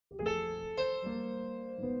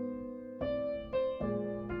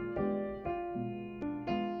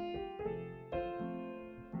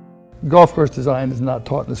Golf course design is not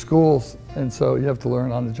taught in the schools, and so you have to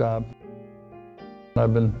learn on the job.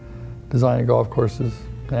 I've been designing golf courses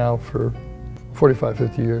now for 45,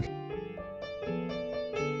 50 years.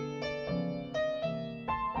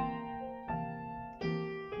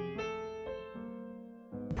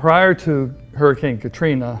 Prior to Hurricane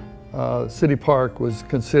Katrina, City Park was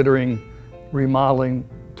considering remodeling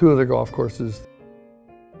 2 of the golf courses.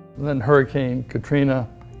 And then Hurricane Katrina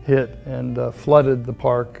hit and flooded the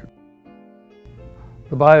park.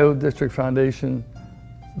 The Bayou District Foundation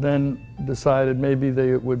then decided maybe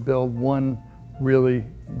they would build one really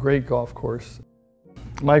great golf course.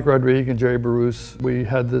 Mike Rodriguez and Jerry Bruce, we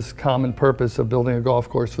had this common purpose of building a golf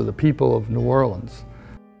course for the people of New Orleans.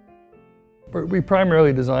 But we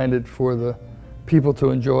primarily designed it for the people to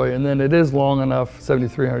enjoy, and then it is long enough,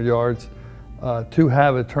 7,300 yards, to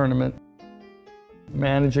have a tournament.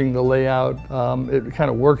 Managing the layout, it kind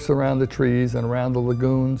of works around the trees and around the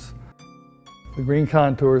lagoons. The green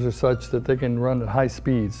contours are such that they can run at high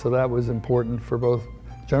speeds, so that was important for both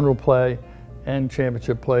general play and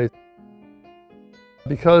championship play.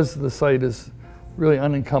 Because the site is really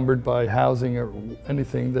unencumbered by housing or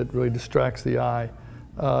anything that really distracts the eye,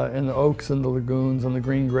 and the oaks and the lagoons and the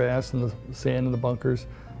green grass and the sand and the bunkers,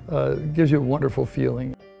 gives you a wonderful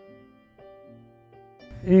feeling.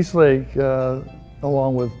 East Lake,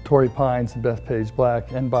 along with Torrey Pines and Bethpage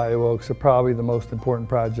Black and Bayou Oaks, are probably the most important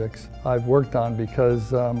projects I've worked on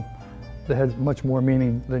because they had much more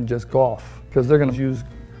meaning than just golf. Because they're going to use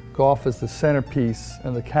golf as the centerpiece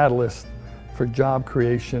and the catalyst for job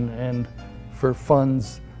creation and for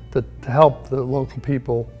funds to help the local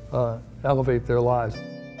people elevate their lives.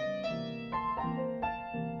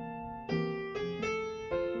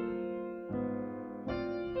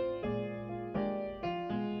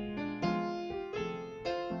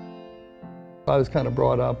 I was kind of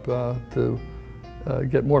brought up to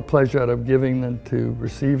get more pleasure out of giving than to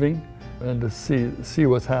receiving, and to see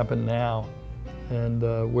what's happened now and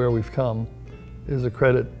where we've come is a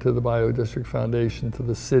credit to the Bayou District Foundation, to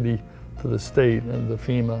the city, to the state, and the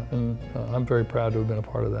FEMA, and I'm very proud to have been a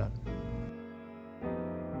part of that.